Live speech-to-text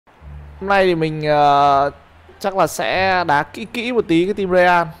Hôm nay thì mình chắc là sẽ đá kỹ một tí cái team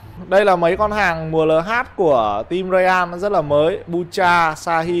Real. Đây là mấy con hàng mùa LH của team Real, nó rất là mới. Bucha,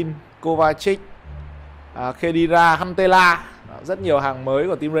 Sahin, Kovacic, Khedira, Huntela. Rất nhiều hàng mới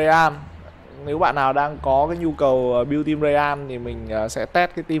của team Real. Nếu bạn nào đang có cái nhu cầu build team Real thì mình sẽ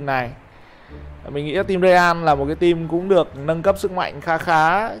test cái team này. Mình nghĩ là team Real là một cái team cũng được nâng cấp sức mạnh khá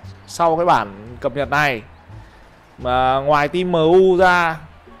khá sau cái bản cập nhật này. Mà ngoài team MU ra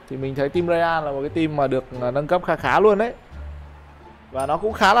thì mình thấy team Real là một cái team mà được nâng cấp khá khá luôn đấy. Và nó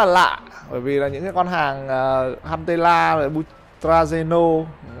cũng khá là lạ, bởi vì là những cái con hàng Huntela, Butrazeno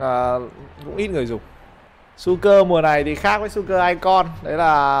cũng ít người dùng. Suker mùa này thì khác với Suker Icon. Đấy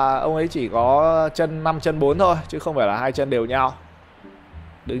là ông ấy chỉ có chân 5 chân 4 thôi, chứ không phải là 2 chân đều nhau.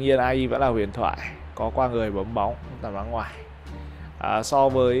 Đương nhiên AI vẫn là huyền thoại, có qua người bấm bóng tầm ra ngoài. So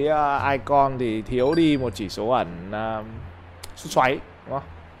với Icon thì thiếu đi một chỉ số ẩn sút xoáy, đúng không?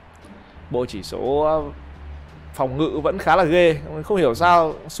 Bộ chỉ số phòng ngự vẫn khá là ghê. Không hiểu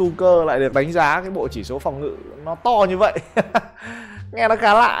sao Suker lại được đánh giá cái bộ chỉ số phòng ngự nó to như vậy. Nghe nó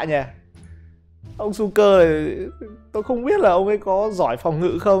khá lạ nhỉ. Ông Suker thì tôi không biết là ông ấy có giỏi phòng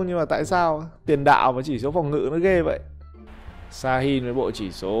ngự không, nhưng mà tại sao tiền đạo và chỉ số phòng ngự nó ghê vậy. Sahin với bộ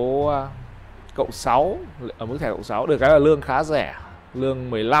chỉ số cộng 6, ở mức thẻ cộng 6, được cái là lương khá rẻ, lương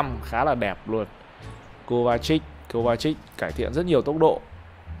 15 khá là đẹp luôn. Kovacic cải thiện rất nhiều tốc độ,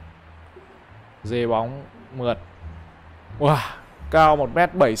 dê bóng mượt. Wow, cao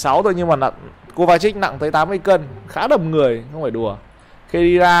 1m76 thôi nhưng mà nặng. Kovacic nặng tới 80 cân, khá đầm người, không phải đùa.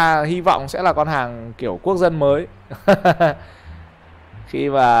 Khedira hy vọng sẽ là con hàng kiểu quốc dân mới. Khi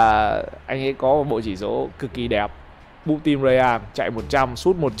mà anh ấy có một bộ chỉ số cực kỳ đẹp. Book team Real, chạy 100,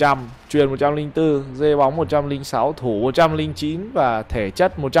 sút 100, truyền 104, dê bóng 106, thủ 109 và thể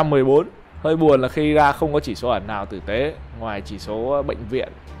chất 114. Hơi buồn là Khedira không có chỉ số ẩn nào tử tế, ngoài chỉ số bệnh viện.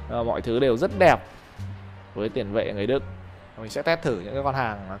 Mọi thứ đều rất đẹp với tiền vệ người Đức. Mình sẽ test thử những cái con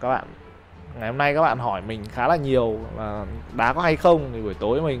hàng mà các bạn ngày hôm nay các bạn hỏi mình khá là nhiều là đá có hay không, thì buổi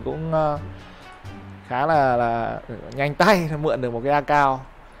tối mình cũng khá là nhanh tay mượn được một cái A cao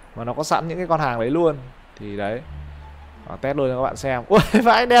mà nó có sẵn những cái con hàng đấy luôn. Thì đấy, test luôn cho các bạn xem. Ui,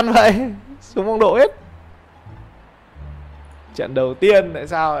 vãi đen vậy, xuống phong độ hết. Trận đầu tiên tại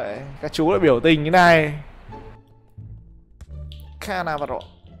sao lại các chú lại biểu tình như này. Cannavaro.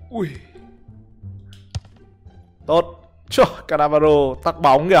 Ui, tốt. Trời, Cannavaro tắc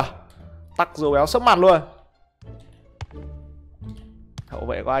bóng kìa, tắc rùa béo sấp mặt luôn. Hậu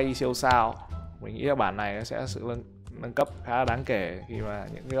vệ có AI siêu sao. Mình nghĩ là bản này nó sẽ sự nâng cấp khá là đáng kể khi mà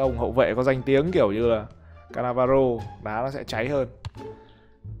những cái ông hậu vệ có danh tiếng kiểu như là Cannavaro đá nó sẽ cháy hơn.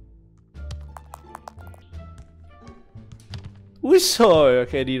 Úi trời,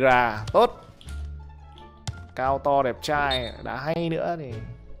 Khedira tốt, cao to đẹp trai, đá hay nữa thì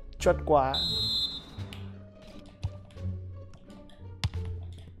chất quá.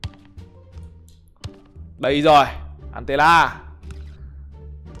 Đây rồi, Antela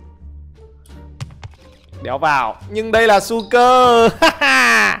đéo vào, nhưng đây là Suker.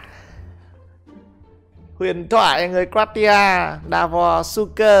 Huyền thoại người Croatia, Davor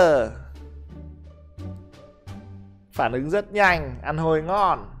Suker. Phản ứng rất nhanh, ăn hồi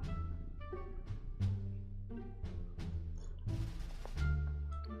ngon.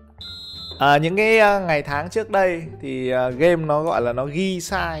 Những cái ngày tháng trước đây thì game nó gọi là nó ghi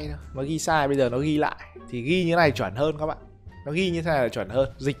sai. Nó ghi sai, bây giờ nó ghi lại. Thì ghi như này chuẩn hơn các bạn. Nó ghi như thế này là chuẩn hơn,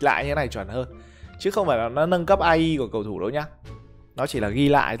 dịch lại như thế này chuẩn hơn. Chứ không phải là nó nâng cấp AI của cầu thủ đâu nhá. Nó chỉ là ghi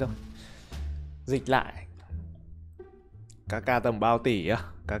lại thôi, dịch lại. Kaka tầm bao tỷ á?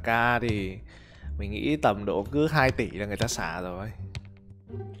 Kaka thì mình nghĩ tầm độ cứ 2 tỷ là người ta xả rồi.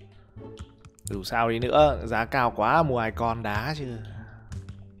 Dù sao đi nữa, giá cao quá mua icon đá chứ.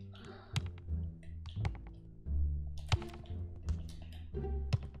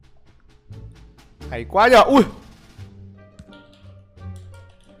 Hay quá nhờ. Ui,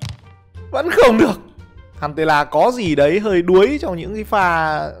 vẫn không được. Huntela có gì đấy hơi đuối trong những cái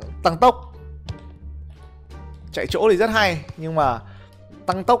pha tăng tốc. Chạy chỗ thì rất hay, nhưng mà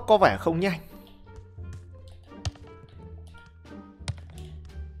tăng tốc có vẻ không nhanh.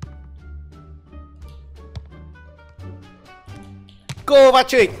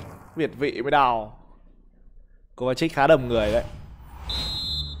 Kovacic, việt vị mới đào. Kovacic khá đầm người đấy.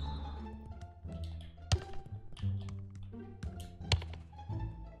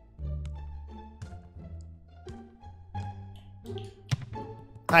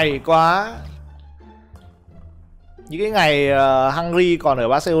 Hay quá. Những cái ngày Hungary còn ở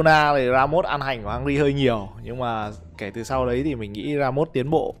Barcelona thì Ramos ăn hành của Hungary hơi nhiều. Nhưng mà kể từ sau đấy thì mình nghĩ Ramos tiến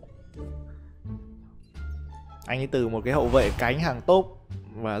bộ. Anh ấy từ một cái hậu vệ cánh hàng top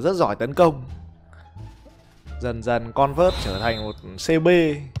và rất giỏi tấn công. Dần dần convert trở thành một CB.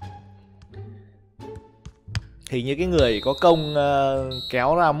 Hình như cái người có công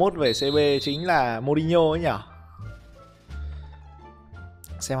kéo Ramos về CB chính là Mourinho ấy nhỉ.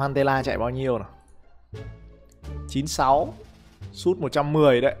 Xem Huntela chạy bao nhiêu nào. 96. Sút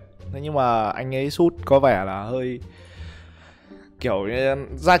 110 đấy. Thế nhưng mà anh ấy sút có vẻ là hơi kiểu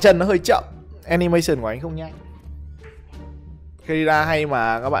ra chân nó hơi chậm. Animation của anh không nhanh. Khi ra hay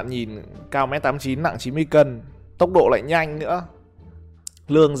mà các bạn nhìn, cao 1m89, nặng 90 cân, tốc độ lại nhanh nữa.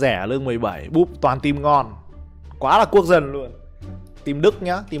 Lương rẻ, lương 17, búp toàn team ngon. Quá là quốc dân luôn. Team Đức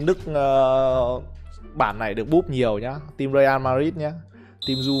nhá, team Đức bản này được búp nhiều nhá. Team Real Madrid nhá,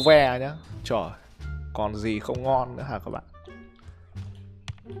 team Juve nhá. Trời, còn gì không ngon nữa hả các bạn.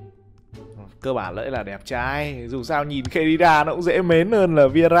 Cơ bản lỗi là đẹp trai. Dù sao nhìn Khedira nó cũng dễ mến hơn là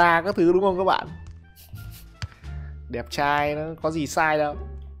Vieira các thứ đúng không các bạn. Đẹp trai nó có gì sai đâu.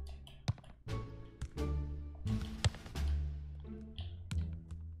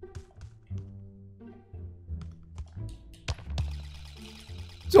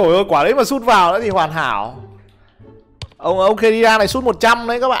 Trời ơi, quả đấy mà sút vào nữa thì hoàn hảo. Ông Khedira này sút 100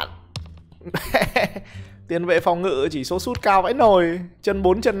 đấy các bạn. Tiền vệ phòng ngự chỉ số sút cao vãi nồi. Chân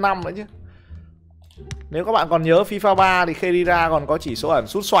 4, chân 5 nữa chứ. Nếu các bạn còn nhớ FIFA 3 thì Khedira còn có chỉ số ẩn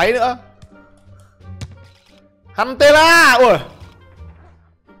sút xoáy nữa. Huntela! Ui.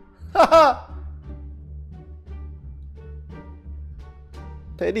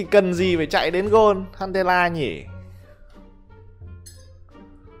 Thế thì cần gì phải chạy đến goal Huntela nhỉ?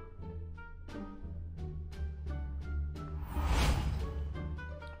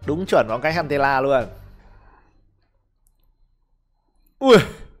 Đúng chuẩn vào cái Huntela luôn. Ui.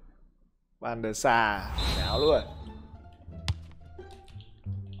 Van der Sar đéo luôn.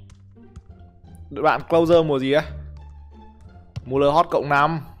 Đội bạn closer mùa gì á? Muller hot cộng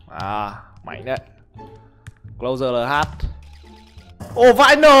 5. À, mạnh đấy. Closer LH. Ồ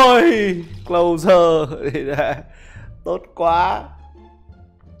vãi nồi. Closer. Tốt quá.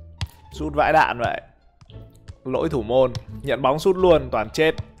 Sút vãi đạn vậy. Lỗi thủ môn. Nhận bóng sút luôn, toàn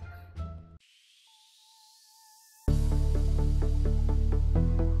chết.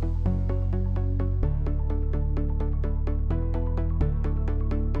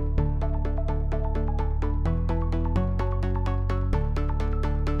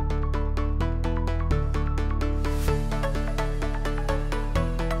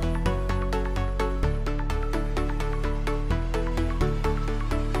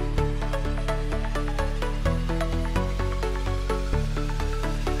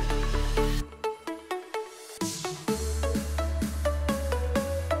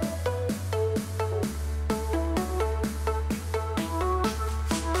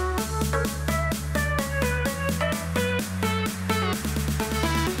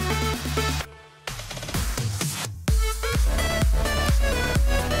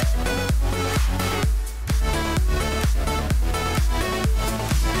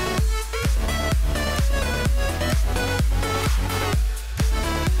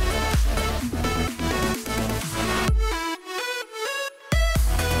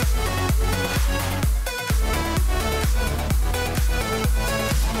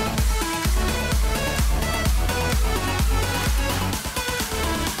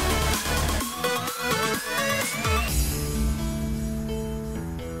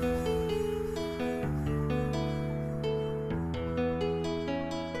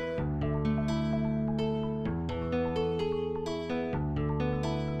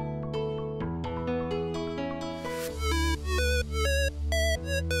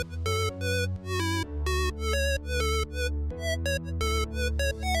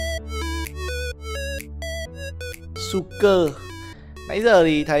 Suker. Nãy giờ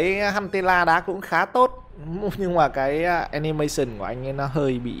thì thấy Huntela đá cũng khá tốt, nhưng mà cái animation của anh ấy nó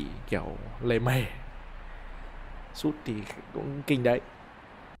hơi bị kiểu lề mề. Sút thì cũng kinh đấy.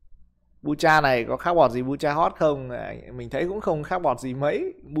 Bucha này có khác bọt gì Bucha hot không? Mình thấy cũng không khác bọt gì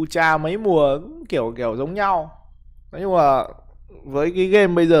mấy. Bucha mấy mùa cũng kiểu giống nhau. Nhưng mà với cái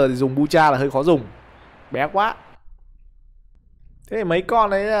game bây giờ thì dùng Bucha là hơi khó dùng. Bé quá. Thế thì mấy con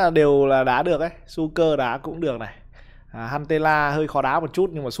đấy là đều là đá được ấy. Suker đá cũng được này. Huntela hơi khó đá một chút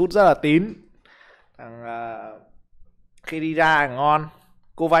nhưng mà sút rất là tín. Thằng Khedira ngon,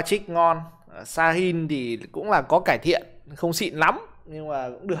 Kovacic ngon, Sahin thì cũng là có cải thiện, không xịn lắm nhưng mà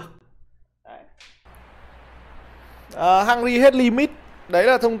cũng được. Hungary hết limit. Đấy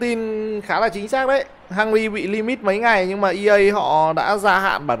là thông tin khá là chính xác đấy. Hungary bị limit mấy ngày nhưng mà EA họ đã gia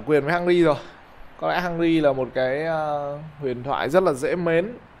hạn bản quyền với Hungary rồi. Có lẽ Hungary là một cái huyền thoại rất là dễ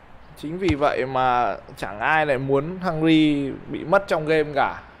mến Chính vì vậy mà chẳng ai lại muốn Hungary bị mất trong game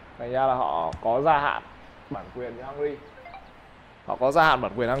cả. Thành ra là họ có gia hạn bản quyền cho Hungary. Họ có gia hạn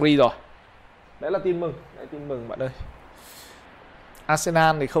bản quyền Hungary rồi. Đấy là tin mừng, đấy tin mừng bạn ơi.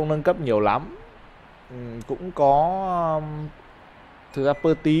 Arsenal thì không nâng cấp nhiều lắm. Cũng có thực ra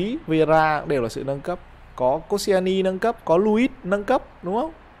Perty, Vera cũng đều là sự nâng cấp. Có Koscielny nâng cấp, có Luis nâng cấp, đúng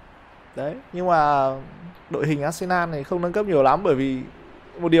không? Đấy, nhưng mà đội hình Arsenal này không nâng cấp nhiều lắm. Bởi vì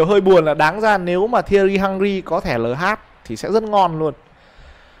một điều hơi buồn là đáng ra nếu mà Thierry Henry có thẻ LH thì sẽ rất ngon luôn.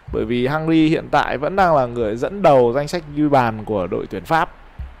 Bởi vì Henry hiện tại vẫn đang là người dẫn đầu danh sách ghi bàn của đội tuyển Pháp.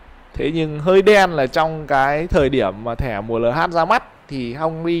 Thế nhưng hơi đen là trong cái thời điểm mà thẻ mùa LH ra mắt thì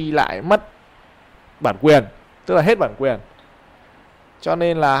Henry lại mất bản quyền, tức là hết bản quyền. Cho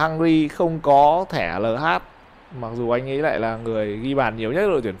nên là Henry không có thẻ LH, mặc dù anh ấy lại là người ghi bàn nhiều nhất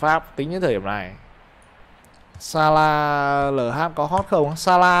đội tuyển Pháp tính đến thời điểm này. Salah LH có hot không?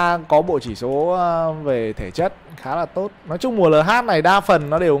 Salah có bộ chỉ số về thể chất khá là tốt. Nói chung mùa LH này đa phần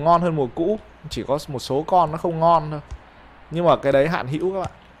nó đều ngon hơn mùa cũ, chỉ có một số con nó không ngon thôi. Nhưng mà cái đấy hạn hữu các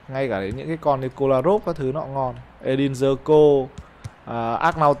bạn. Ngay cả đến những cái con như Kolarov các thứ nó cũng ngon. Edin Dzeko,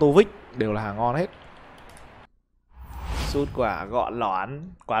 Arnautovic đều là hàng ngon hết. Sút quả gọn lỏn.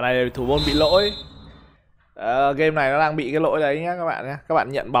 Quả này thủ môn bị lỗi. Game này nó đang bị cái lỗi đấy nhá các bạn nhé. Các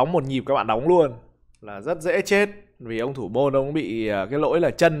bạn nhận bóng một nhịp các bạn đóng luôn là rất dễ chết. Vì ông thủ môn ông bị cái lỗi là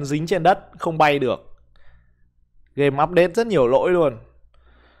chân dính trên đất, không bay được. Game update rất nhiều lỗi luôn.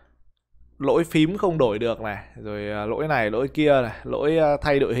 Lỗi phím không đổi được này. Rồi lỗi này, lỗi kia này. Lỗi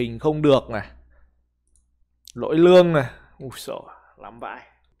thay đội hình không được này. Lỗi lương này. Ui xổ, lắm vãi.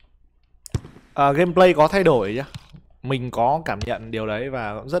 Gameplay có thay đổi nhá. Mình có cảm nhận điều đấy.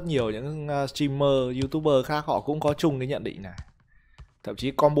 Và rất nhiều những streamer, youtuber khác họ cũng có chung cái nhận định này. Thậm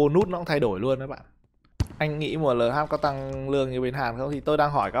chí combo nút nó cũng thay đổi luôn đấy bạn. Anh nghĩ mùa LH có tăng lương như bên Hàn không? Thì tôi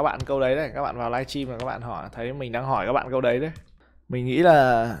đang hỏi các bạn câu đấy đấy. Các bạn vào livestream và các bạn hỏi, thấy mình đang hỏi các bạn câu đấy đấy. Mình nghĩ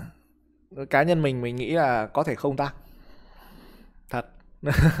là cá nhân mình nghĩ là có thể không tăng. Thật.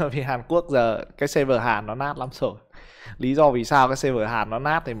 Vì Hàn Quốc giờ cái server Hàn nó nát lắm rồi. Lý do vì sao cái server Hàn nó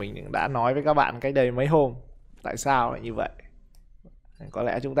nát thì mình đã nói với các bạn cách đây mấy hôm. Tại sao lại như vậy? Có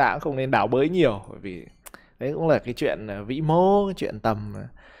lẽ chúng ta cũng không nên đảo bới nhiều. Bởi vì đấy cũng là cái chuyện vĩ mô, cái chuyện tầm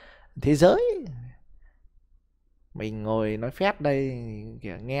thế giới. Mình ngồi nói phét đây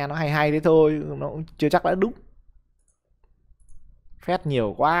kiểu nghe nó hay hay thế thôi, nó cũng chưa chắc đã đúng. Phét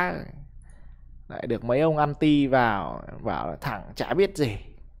nhiều quá lại được mấy ông anti vào bảo thẳng chả biết gì.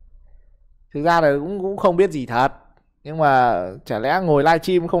 Thực ra là cũng không biết gì thật. Nhưng mà chả lẽ ngồi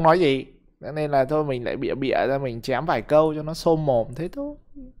livestream không nói gì. Cho nên là thôi mình lại bịa bịa ra, mình chém vài câu cho nó xôm mồm thế thôi.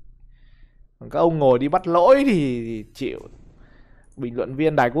 Còn các ông ngồi đi bắt lỗi thì chịu. Bình luận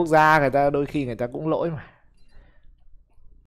viên đài quốc gia người ta đôi khi người ta cũng lỗi mà.